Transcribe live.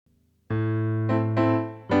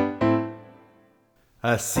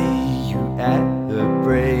I see you at the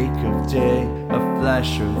break of day, a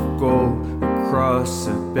flash of gold across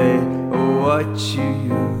the bay. Oh, watch you,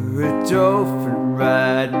 you're a dolphin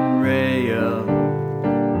riding rail.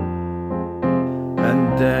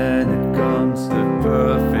 And then it comes the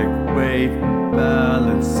perfect wave,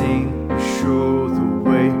 balancing you, show the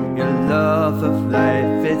way. Your love of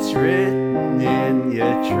life, it's written in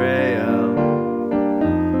your trail.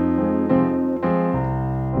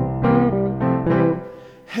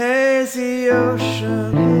 Hazy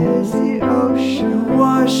ocean, you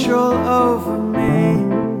wash all over me,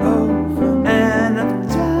 and I'm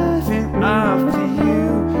diving after you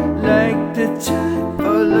like the tide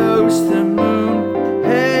follows the moon.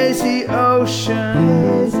 Hazy ocean,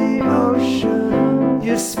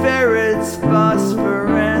 your spirit's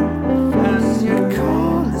phosphorent, and your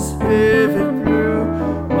call is vivid blue,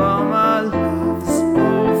 while my love's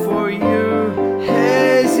all for you.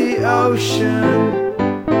 Hazy ocean,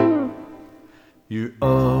 you're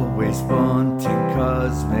always wanting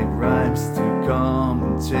cosmic rhymes to come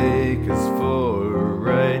and take us for a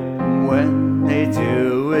ride. And when they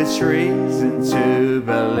do, it's reason to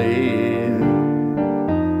believe.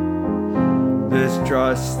 There's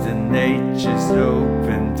trust in nature's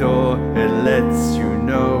open door. It lets you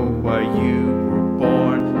know why you were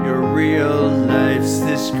born. Your real life's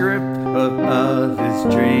the script of others'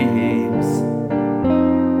 dreams.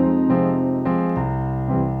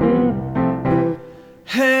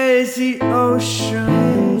 Hazy ocean,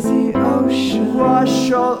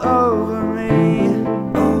 wash all over me,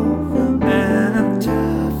 and I'm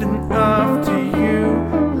diving after you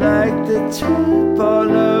like the tide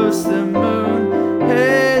follows the moon.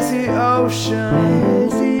 Hazy ocean,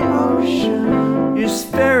 your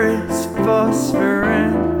spirit's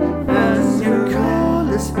phosphorent, and your call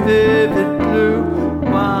is vivid blue,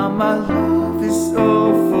 while my love is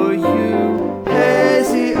all for you.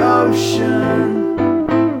 Hazy ocean.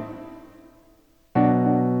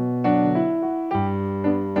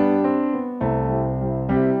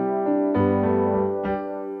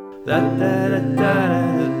 Da da da da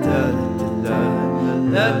da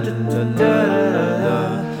da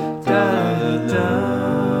da da.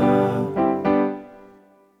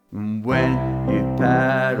 When you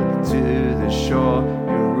paddle to the shore,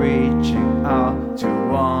 you're reaching out to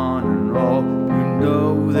one and all. You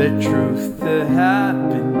know the truth, the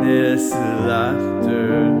happiness, the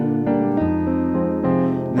laughter.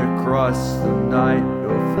 And across the night,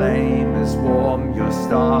 your flame is warm, your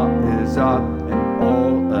star is up, and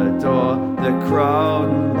all adore the crowd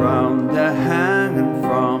around, they're hanging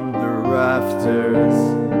from the rafters.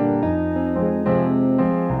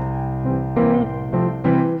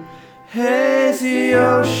 Hazy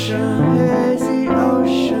ocean,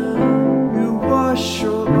 you wash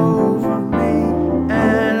all over me,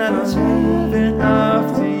 and I'm diving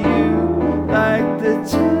after you like the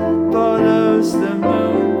tide follows the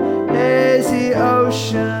moon. Hazy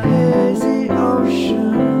ocean,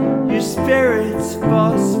 your spirit's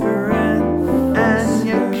phosphorent, and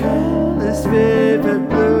your color's vivid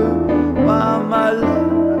blue, while my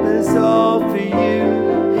love is all for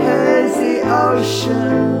you. Hazy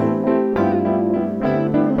ocean,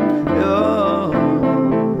 oh,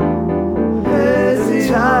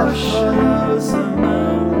 hazy ocean.